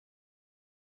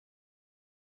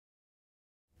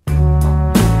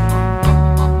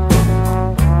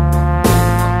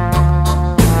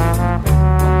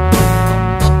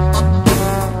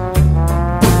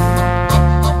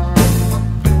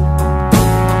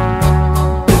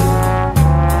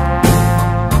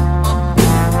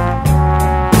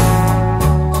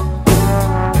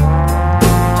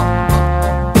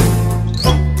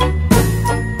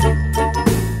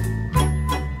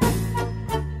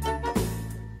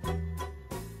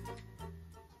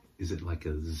Is it like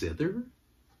a zither?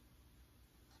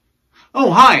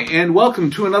 Oh, hi, and welcome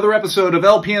to another episode of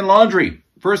LPN Laundry.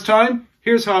 First time?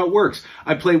 Here's how it works.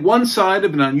 I play one side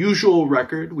of an unusual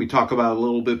record we talk about a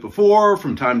little bit before.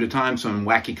 From time to time, some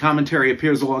wacky commentary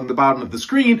appears along the bottom of the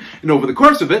screen, and over the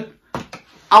course of it,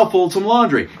 I'll fold some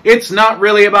laundry. It's not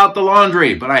really about the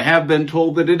laundry, but I have been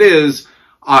told that it is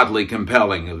oddly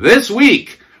compelling. This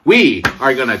week, we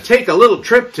are going to take a little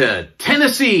trip to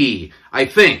Tennessee, I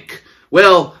think.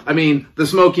 Well, I mean, the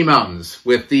Smoky Mountains,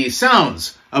 with the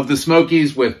sounds of the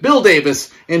Smokies, with Bill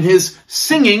Davis and his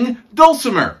singing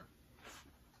Dulcimer.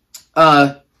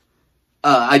 I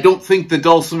don't think the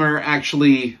Dulcimer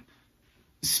actually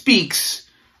speaks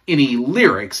any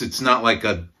lyrics. It's not like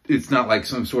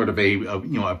some sort of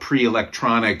a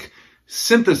pre-electronic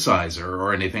synthesizer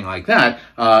or anything like that.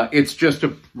 It's just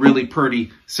a really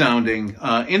pretty sounding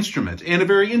instrument, and a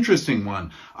very interesting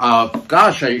one.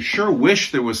 Gosh, I sure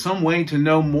wish there was some way to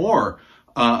know more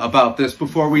about this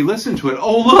before we listen to it.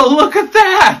 Oh, look at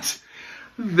that!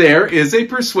 There is a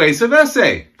persuasive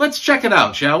essay. Let's check it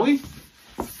out, shall we?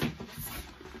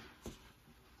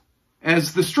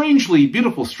 As the strangely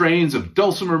beautiful strains of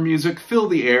dulcimer music fill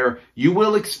the air, you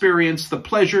will experience the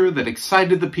pleasure that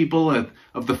excited the people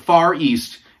of the Far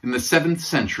East in the 7th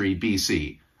century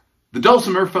BC. The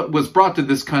dulcimer was brought to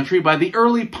this country by the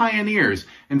early pioneers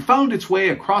and found its way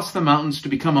across the mountains to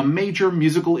become a major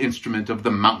musical instrument of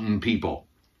the mountain people.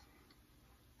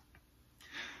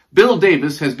 Bill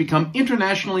Davis has become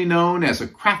internationally known as a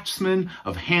craftsman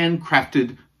of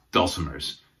handcrafted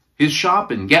dulcimers. His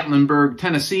shop in Gatlinburg,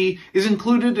 Tennessee, is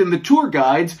included in the tour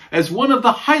guides as one of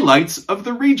the highlights of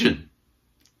the region.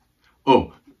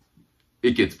 Oh,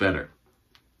 it gets better.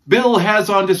 Bill has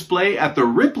on display at the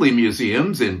Ripley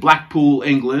Museums in Blackpool,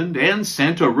 England, and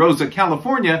Santa Rosa,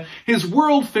 California, his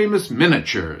world-famous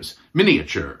miniatures,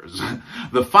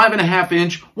 the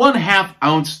 5.5-inch,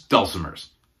 1/2-ounce dulcimers.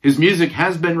 His music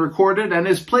has been recorded and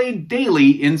is played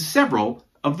daily in several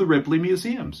of the Ripley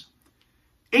Museums.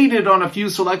 Aided on a few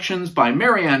selections by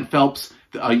Marianne Phelps,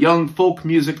 a young folk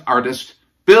music artist,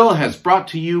 Bill has brought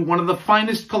to you one of the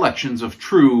finest collections of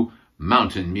true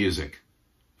mountain music.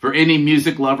 For any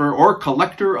music lover or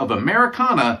collector of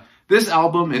Americana, this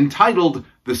album, entitled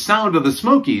The Sound of the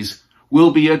Smokies,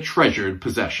 will be a treasured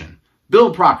possession.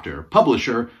 Bill Proctor,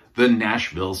 publisher, The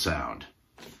Nashville Sound.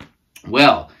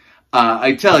 Well,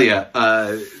 I tell you,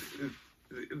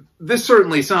 this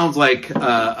certainly sounds like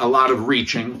a lot of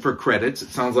reaching for credits. It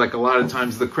sounds like a lot of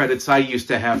times the credits I used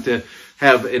to have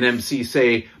an MC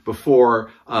say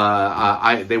before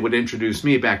they would introduce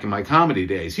me back in my comedy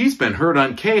days. He's been heard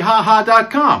on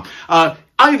khaha.com.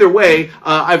 Either way,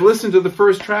 I've listened to the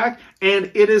first track,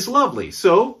 and it is lovely.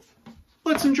 So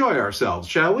let's enjoy ourselves,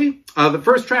 shall we? The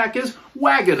first track is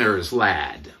Wagoner's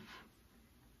Lad.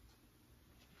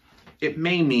 It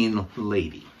may mean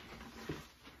lady.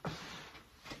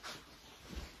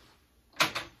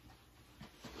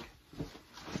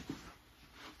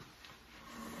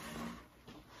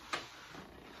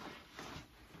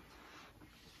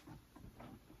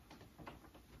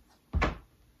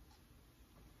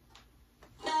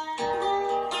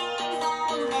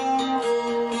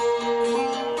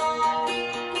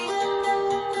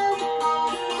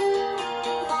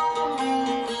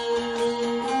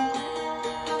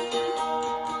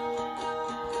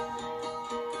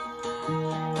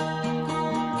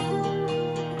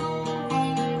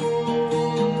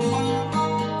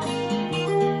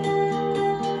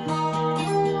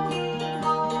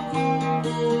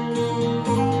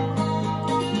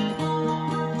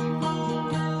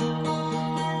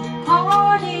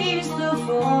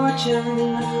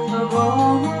 Of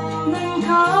all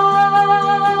womankind,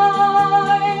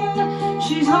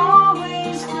 she's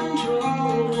always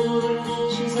controlled,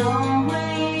 she's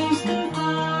always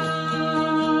confined,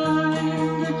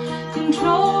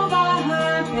 controlled by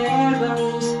her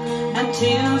parents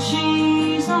until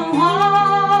she's a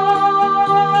wife,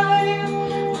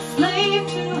 a slave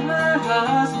to her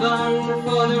husband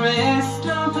for the rest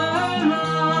of her life.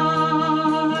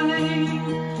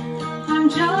 I'm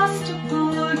just a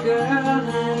poor girl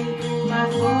and my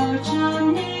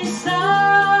fortune is sad.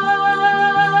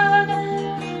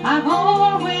 I've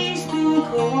always been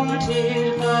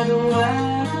courted by the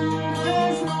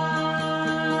wagoner's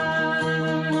lad.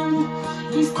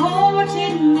 He's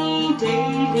courted me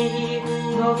daily,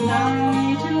 both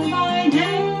night and by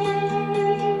day.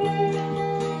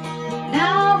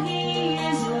 Now he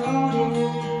is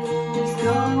loaded, he's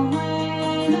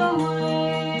going away.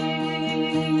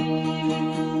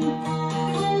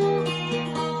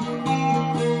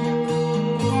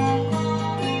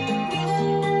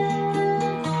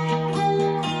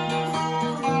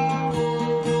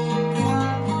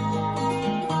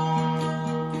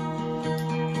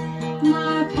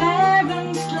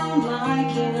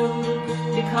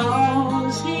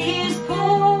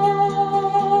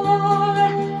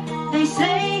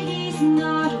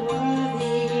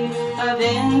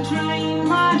 entering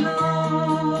my door.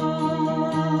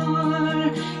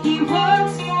 He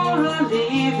works for a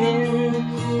living,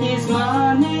 his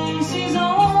money's his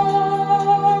own.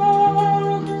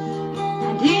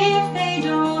 And if they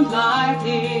don't like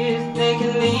it, they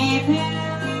can leave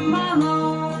him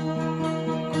alone.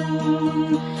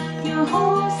 Your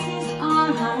horses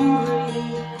are hungry,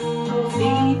 go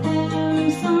feed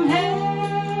them some hay.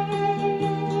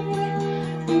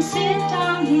 And sit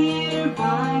down here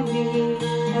by me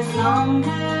as long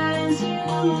as you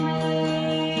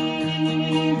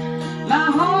may.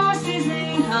 My horses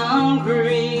ain't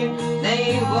hungry,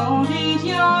 they won't eat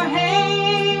your hay.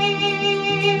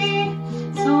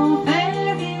 So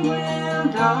very well,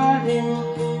 darling,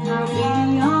 I'll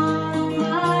be on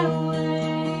my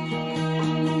way.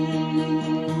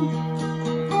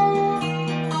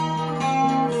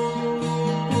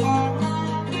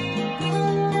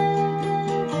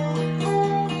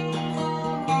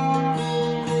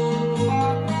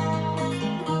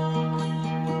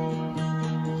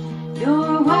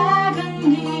 Your wagon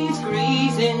needs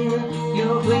greasing,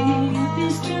 your whip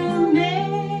is too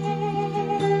mend.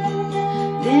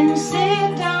 Then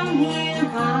sit down here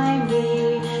by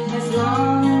me as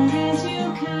long as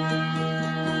you can.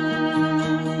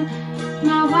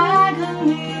 My wagon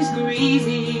is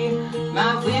greasy,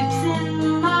 my whip's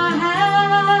in my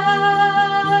hand.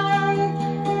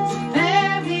 So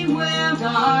very well,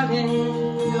 darling,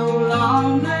 no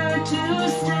longer to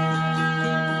stand.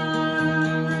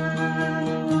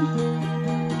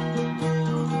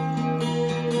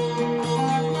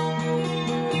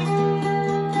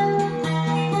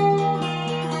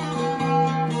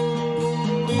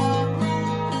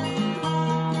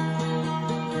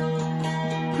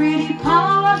 Pretty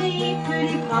Polly,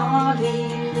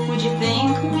 would you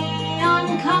think me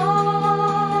unkind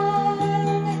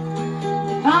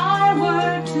if I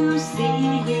were to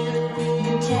see you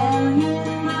and tell you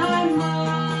my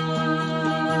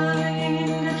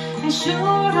mind? As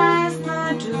sure as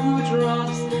the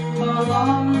dewdrops fall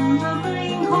on the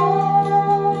green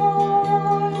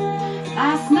corn,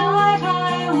 last night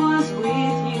I was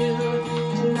with you,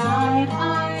 tonight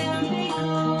I'll be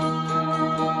gone.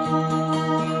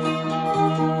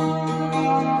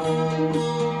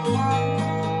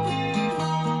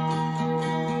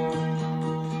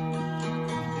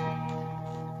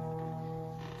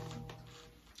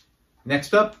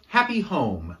 Next up, Happy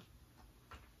Home.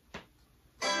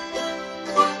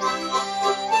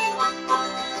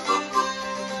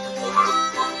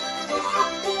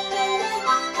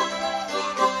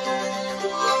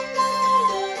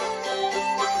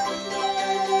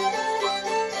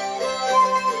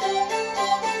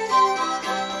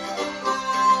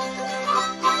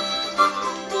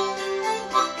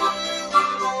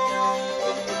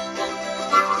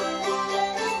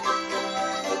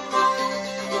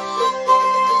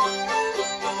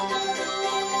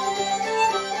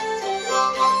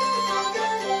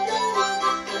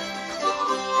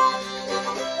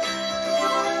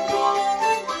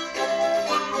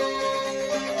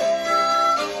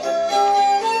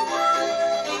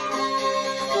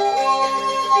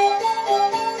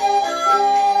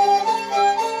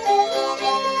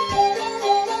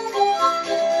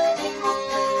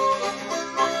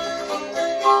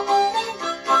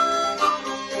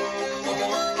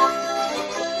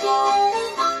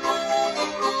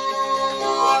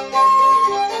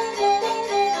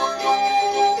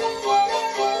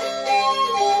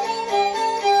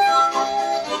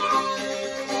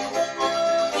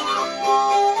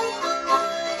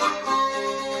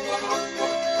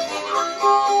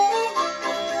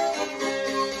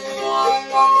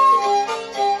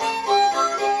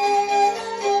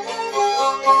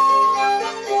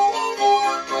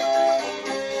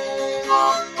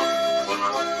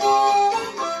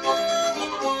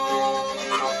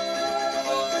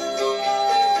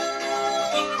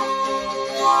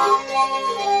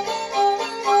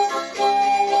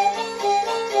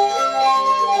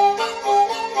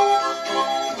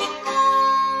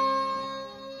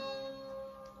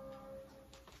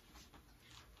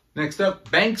 Next up,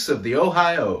 Banks of the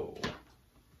Ohio.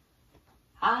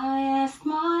 I asked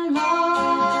my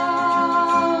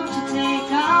love to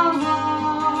take a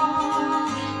walk,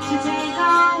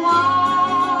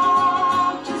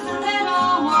 just a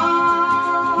little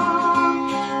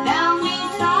walk, down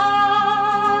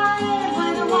beside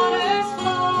where the waters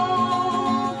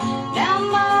flow, down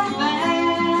by the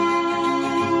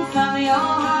banks of the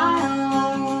Ohio,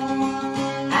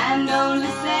 and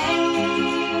only say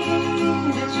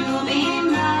that you'll be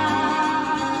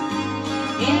mine.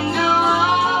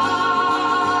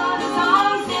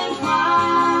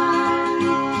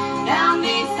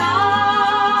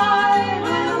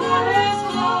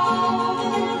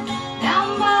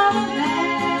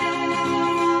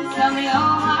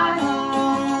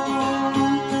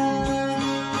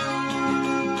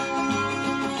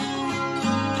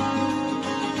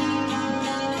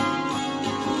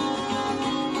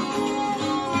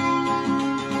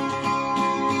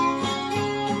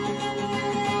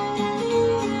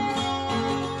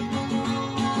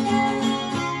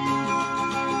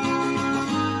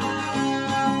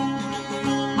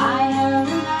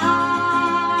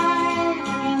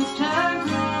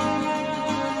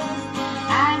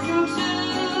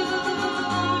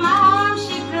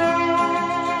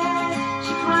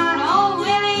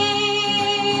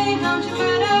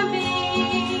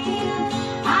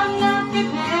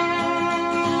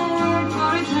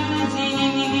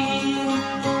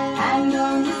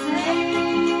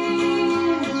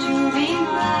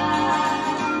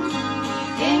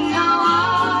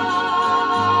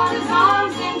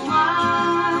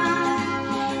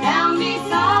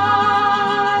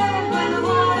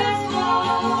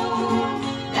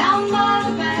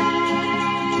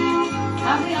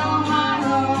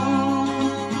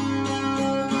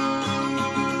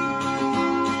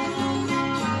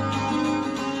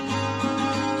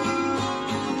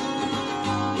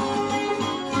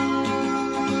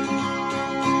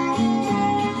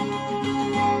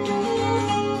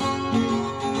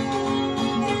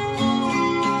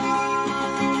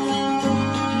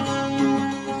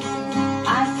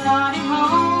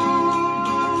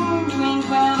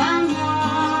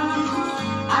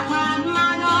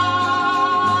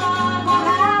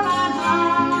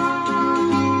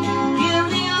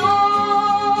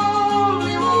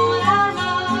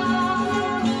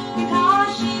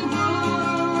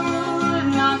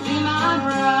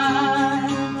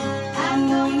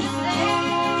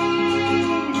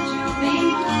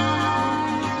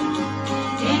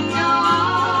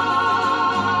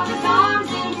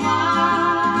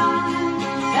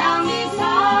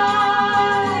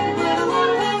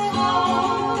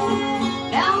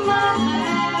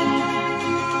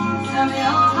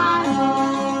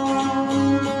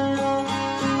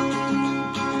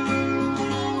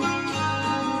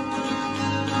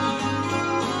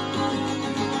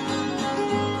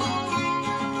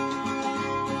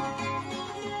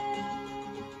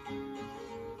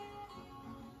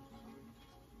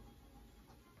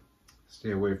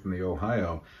 Stay away from the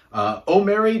Ohio. Oh,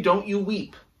 Mary, don't you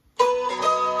weep.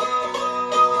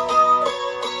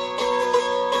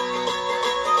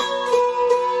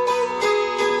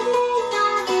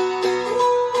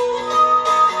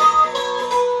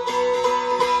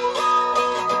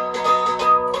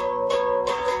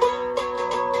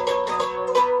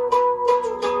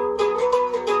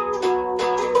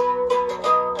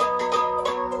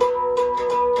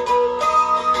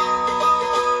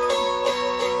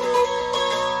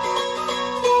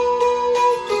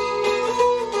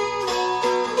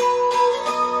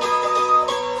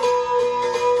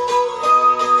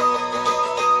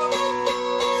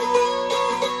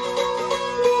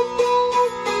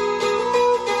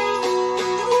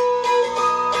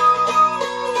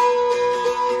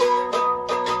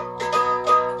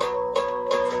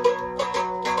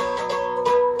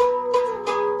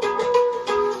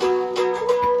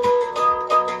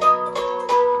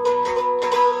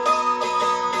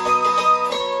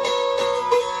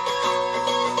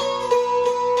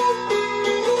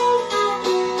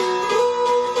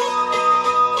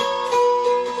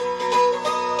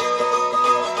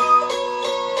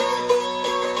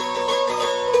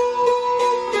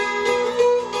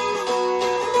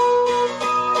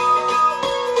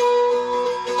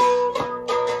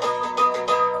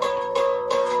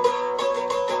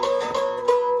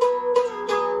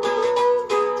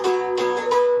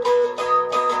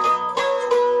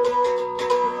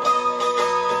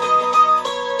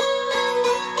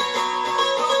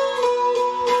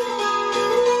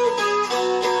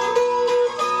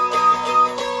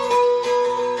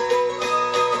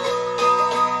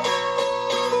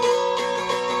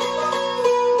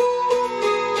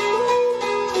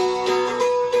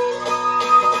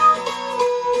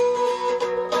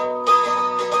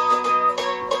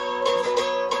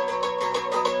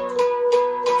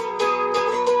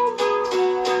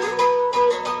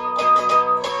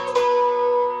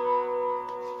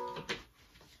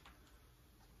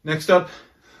 Next up,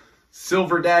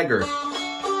 Silver Dagger.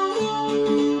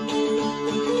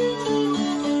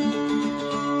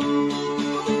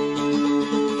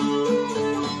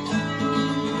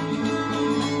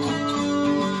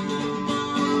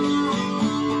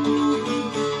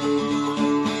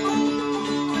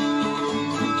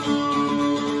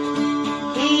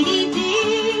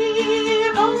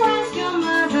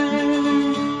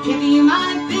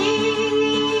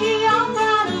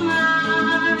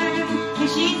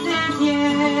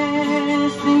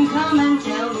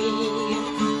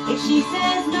 She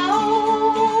says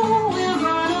no, we'll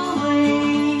run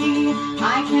away.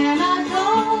 I cannot go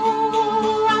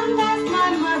and ask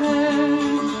my mother.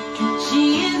 She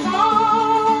is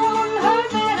on her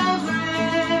bed of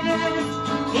rest.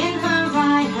 In her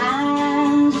right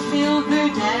hand, a silver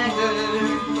dagger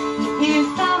to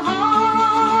pierce the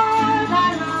heart I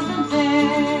love the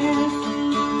best.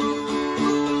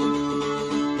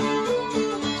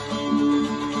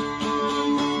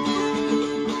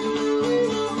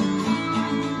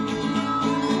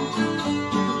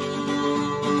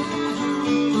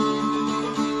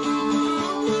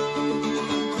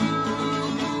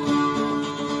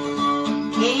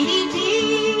 Katie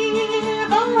dear,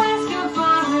 go ask your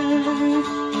father.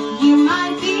 You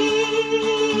might be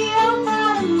a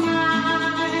friend of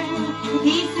mine. If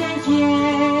he says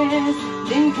yes,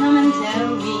 then come and tell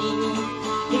me.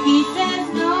 If he says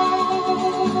no,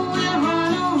 we'll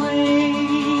run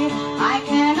away. I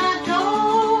cannot go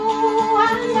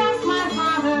and ask my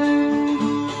father.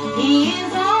 He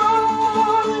is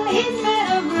on his bed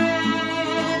of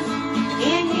rest.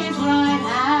 In his right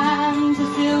hand, a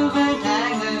silver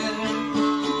dagger.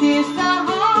 Pierce the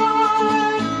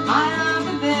heart I love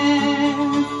the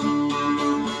best.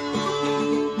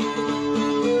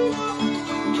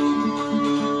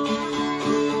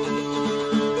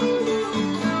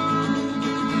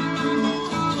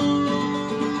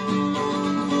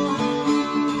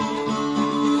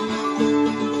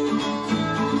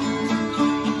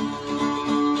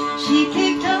 She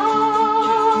picked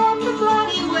up the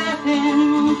bloody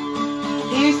weapon,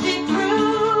 pierced it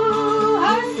through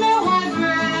her snow-white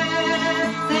dress,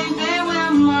 saying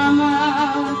farewell, Mama,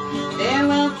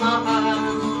 farewell, Papa.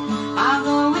 I'll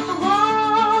go with the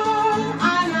one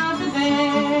I love the best.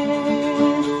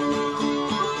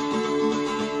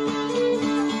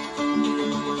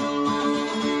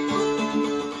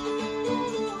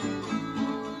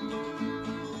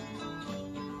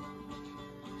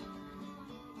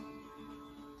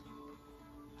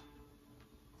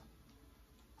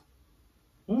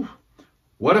 Ooh,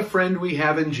 what a friend we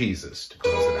have in Jesus, to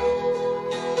close it out.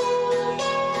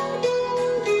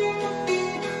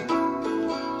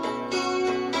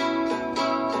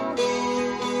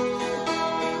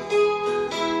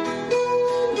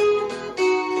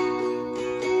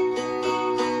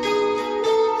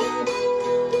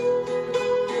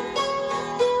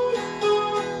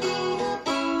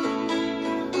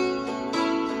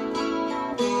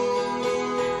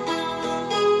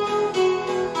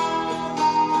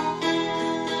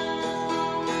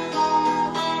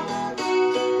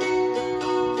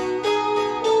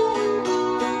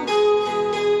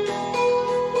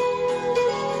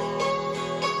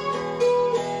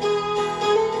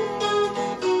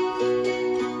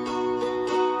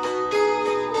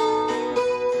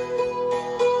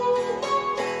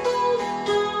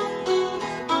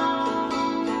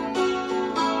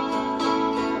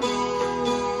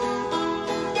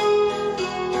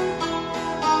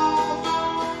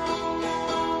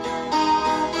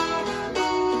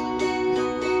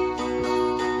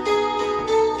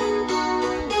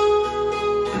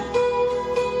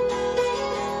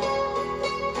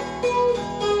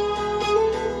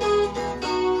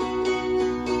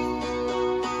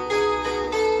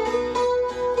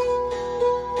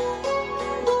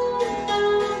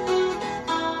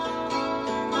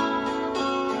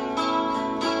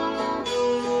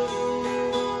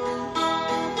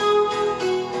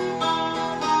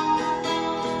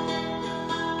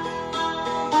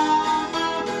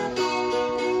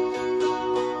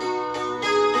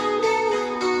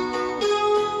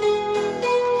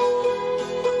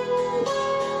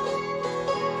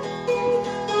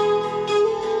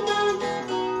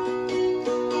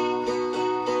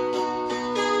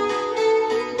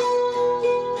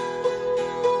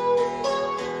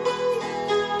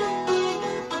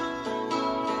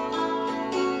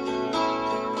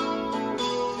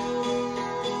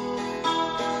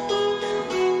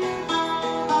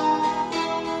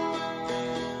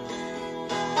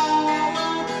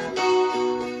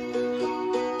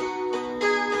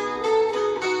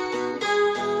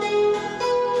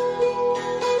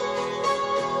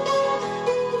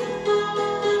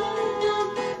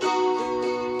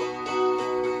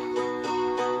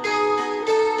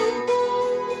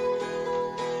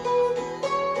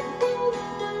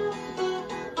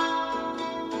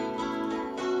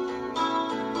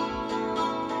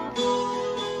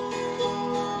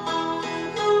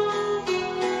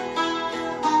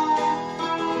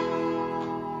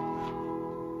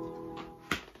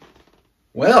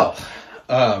 Well,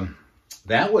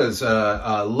 that was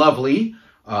lovely.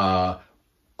 A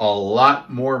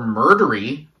lot more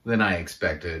murdery than I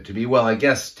expected it to be. Well, I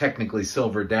guess technically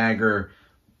Silver Dagger,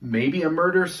 maybe a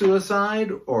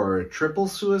murder-suicide or a triple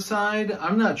suicide.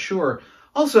 I'm not sure.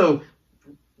 Also,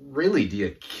 really, do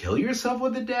you kill yourself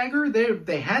with a dagger?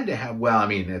 They had to have, well, I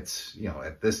mean, it's, you know,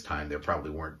 at this time there probably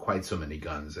weren't quite so many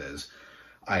guns as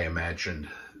I imagine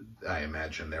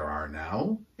there are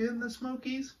now in the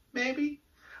Smokies, maybe.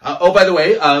 Oh, by the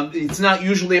way, it's not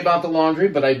usually about the laundry,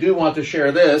 but I do want to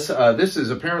share this. This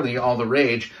is apparently all the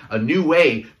rage, a new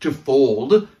way to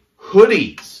fold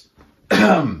hoodies.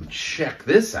 Check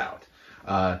this out.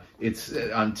 It's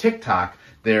on TikTok.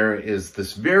 There is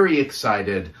this very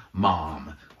excited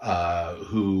mom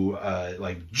who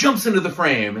like jumps into the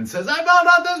frame and says, "I found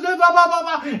out this, blah, blah, blah,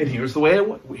 blah." And here's the way it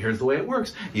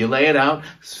works. You lay it out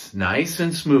nice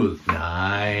and smooth,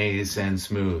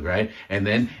 right? And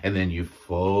then you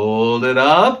fold it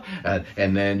up,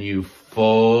 and then you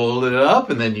fold it up,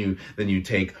 and then you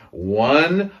take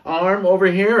one arm over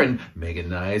here and make it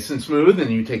nice and smooth, and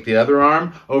you take the other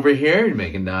arm over here and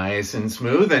make it nice and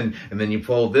smooth, and then you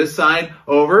fold this side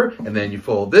over, and then you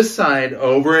fold this side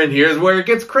over, and here's where it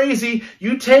gets crazy.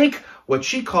 You take what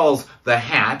she calls the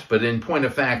hat, but in point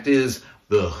of fact is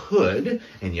the hood,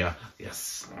 and you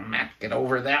smack it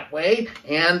over that way,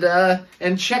 and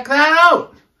check that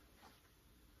out.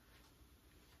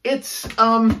 It's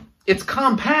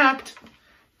compact,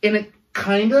 and it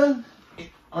kinda,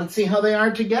 let's see how they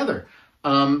are together.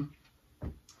 So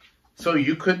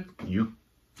you could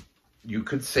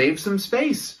save some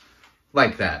space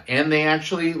like that. And they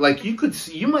actually, like,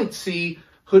 you might see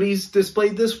hoodies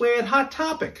displayed this way at Hot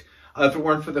Topic, if it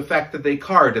weren't for the fact that they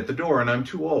card at the door and I'm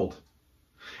too old.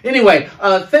 Anyway,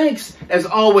 thanks as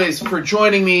always for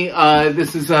joining me.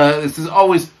 This is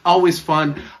always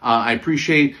fun. I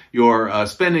appreciate your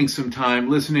spending some time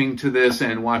listening to this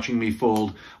and watching me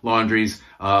fold laundries,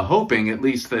 hoping at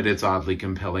least that it's oddly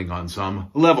compelling on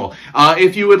some level.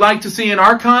 If you would like to see an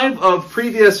archive of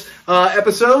previous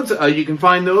episodes, you can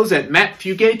find those at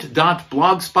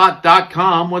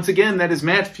mattfugate.blogspot.com. Once again, that is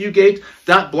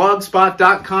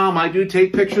mattfugate.blogspot.com. I do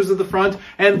take pictures of the front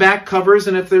and back covers,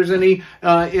 and if there's any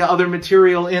other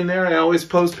material in there, I always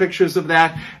post pictures of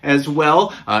that as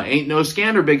well. Ain't no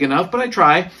scanner big enough, but I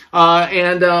try.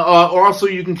 Or also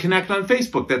you can connect on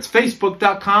Facebook. That's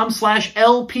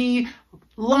facebook.com/LP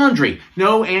Laundry.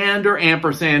 No and or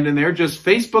ampersand in there, just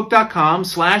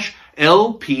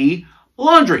facebook.com/LP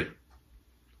Laundry.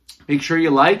 Make sure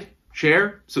you like,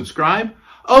 share, subscribe.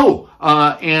 Oh,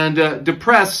 and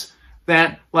depress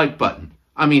that like button.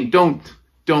 I mean, don't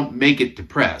make it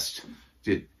depressed.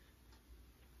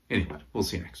 Anyway, we'll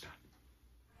see you next time.